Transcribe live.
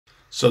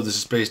So this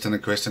is based on a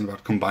question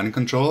about combining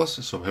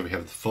controllers. So here we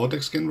have the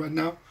 4-deck skin right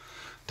now.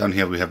 Down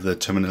here we have the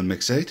Terminal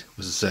Mix 8,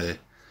 which is a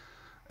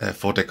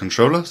 4-deck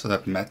controller, so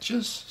that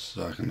matches.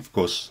 So I can of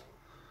course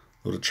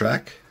go to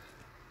track,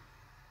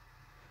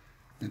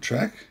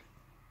 and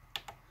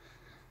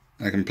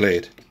I can play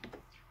it.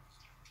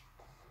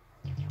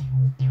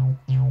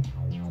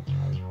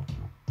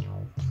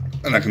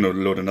 And I can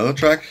load another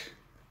track,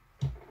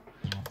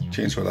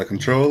 change what I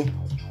control,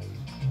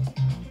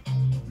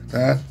 like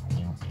that.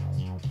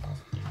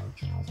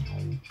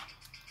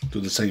 Do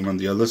the same on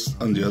the other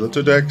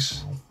 2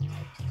 decks.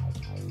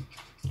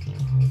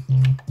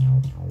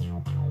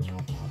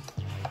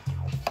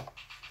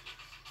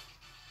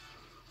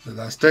 The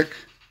last deck.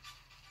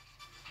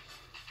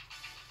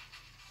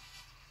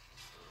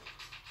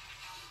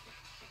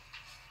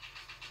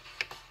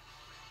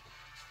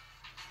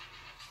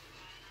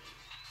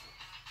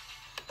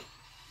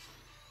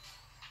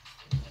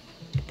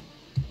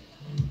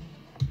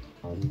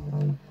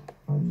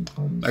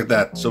 Like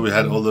that. So we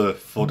had all the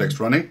 4 decks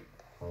running.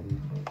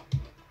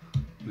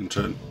 In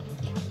turn,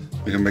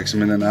 we can mix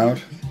them in and out.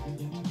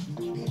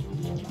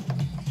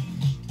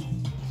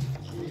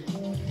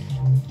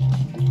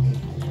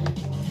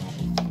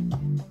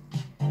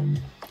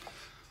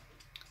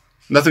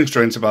 Nothing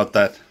strange about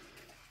that.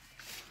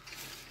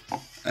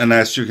 And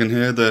as you can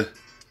hear,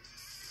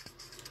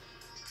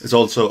 it's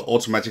also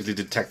automatically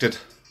detected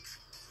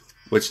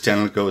which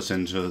channel goes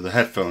into the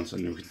headphones,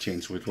 and you can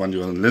change which one you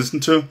want to listen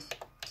to.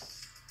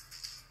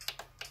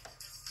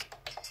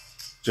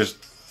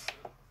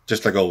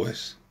 Just like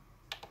always.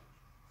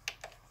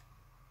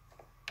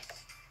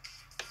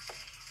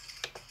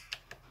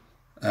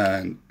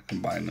 And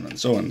combine them and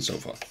so on and so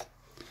forth.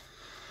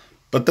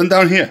 But then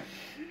down here,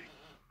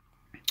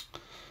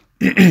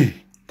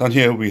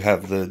 we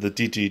have the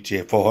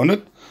VDJ 400,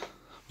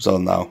 which I'll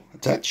now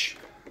attach,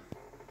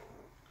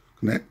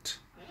 connect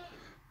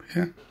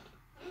here.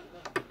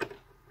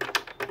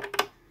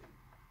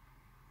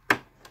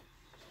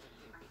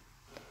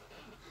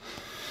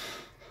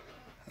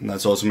 And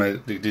that's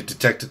automatically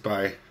detected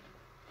by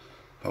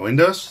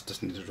Windows.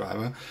 Doesn't need a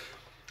driver.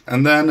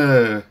 And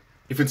then,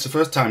 if it's the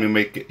first time,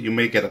 you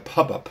may get a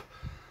pop-up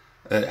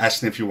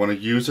asking if you want to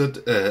use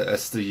it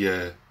as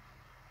a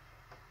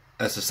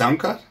sound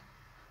card,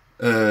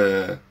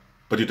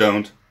 but you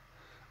don't,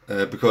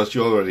 because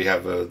you already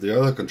have the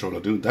other controller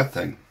doing that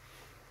thing.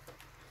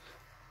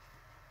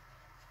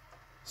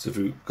 So if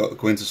you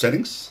go into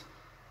settings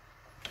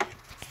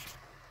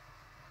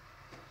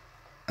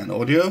and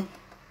audio.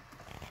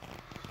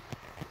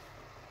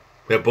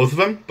 We have both of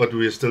them, but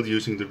we are still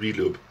using the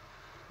reloop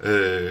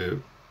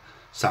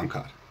sound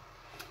card.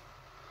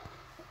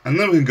 And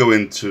then we can go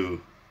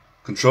into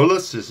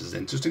controllers. This is the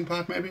interesting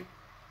part, maybe.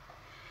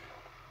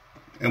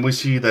 And we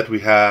see that we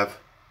have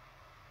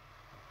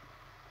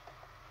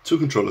 2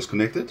 controllers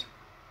connected.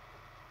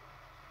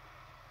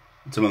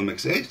 Terminal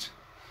Mix 8,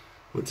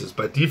 which is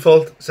by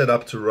default set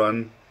up to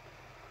run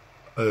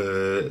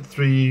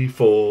 3,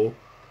 4,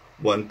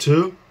 1,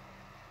 2.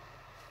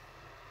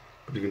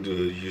 You can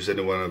use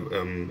any one of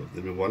them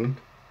you want.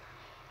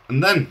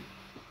 And then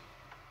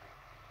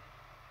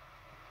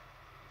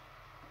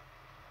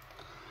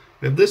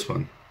we have this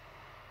one.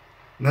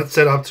 And that's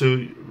set up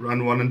to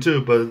run 1 and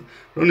 2, but we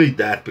don't need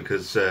that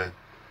because then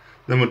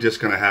we're just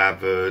going to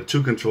have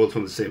 2 controls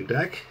from the same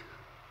deck.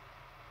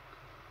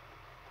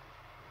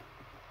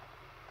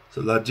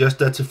 So I'll adjust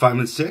that to 5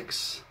 and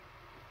 6.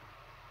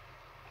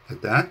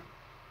 Like that.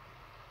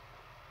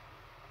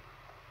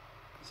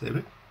 Save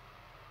it.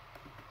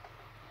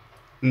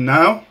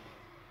 Now,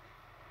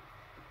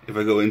 if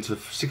I go into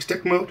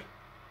 6-deck mode,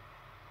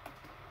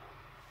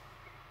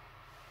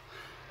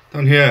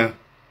 down here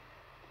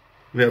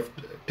we have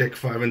deck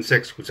 5 and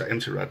 6, which are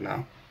empty right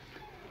now.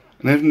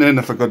 And then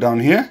if I go down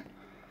here,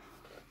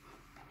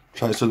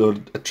 try to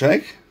load a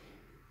track,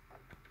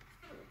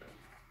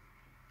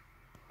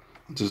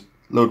 I'll just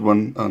load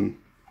one on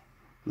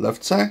the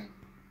left side,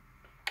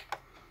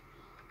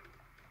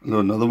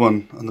 load another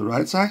one on the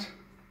right side.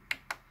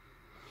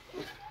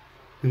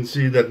 You can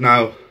see that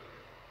now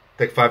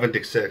deck 5 and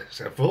deck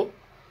 6 are full,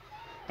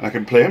 and I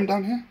can play them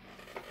down here.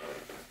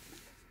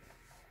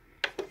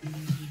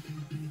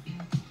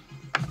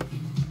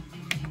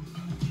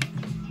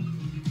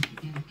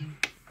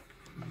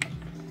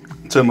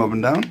 Turn them up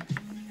and down.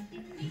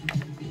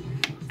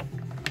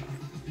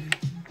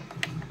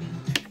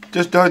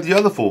 Just died the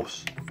other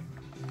 4s.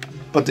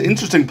 But the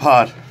interesting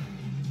part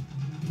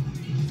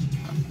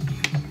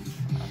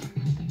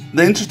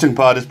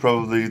is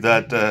probably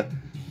that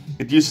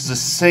it uses the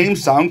same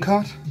sound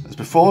card as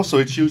before, so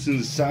it's using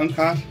the sound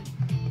card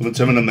for the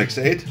Terminal Mix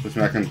 8, which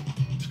I can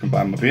just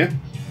combine them up here.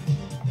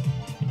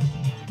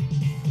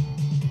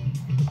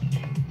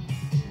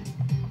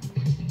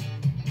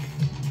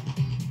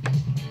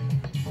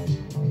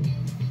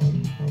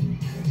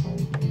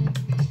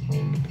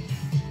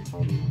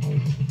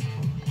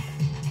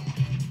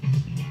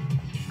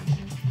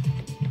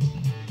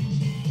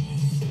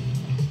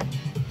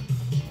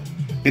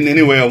 In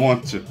any way I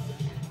want to.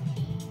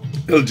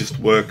 It'll just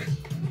work.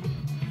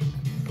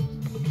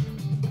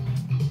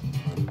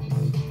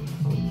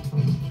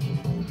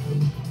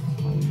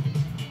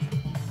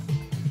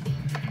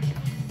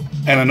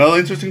 And another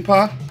interesting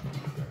part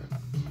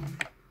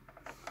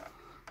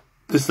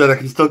is that I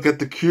can still get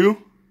the cue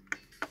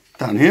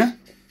down here,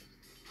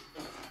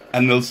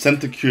 and it'll send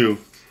the cue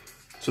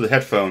to the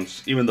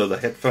headphones, even though the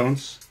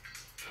headphones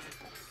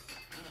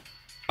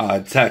are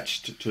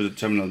attached to the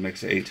Terminal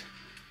Mix 8.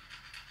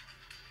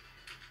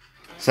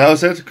 So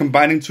as I said,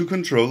 combining two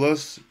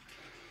controllers,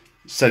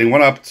 setting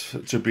one up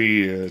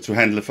to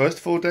handle the first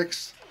 4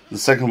 decks, the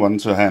second one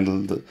to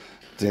handle the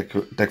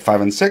deck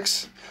 5 and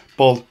 6,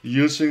 both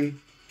using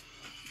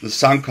the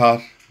sound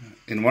card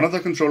in one of the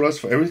controllers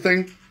for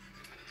everything,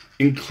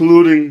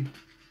 including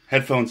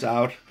headphones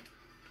out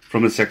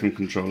from the second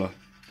controller,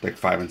 deck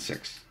 5 and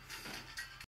 6.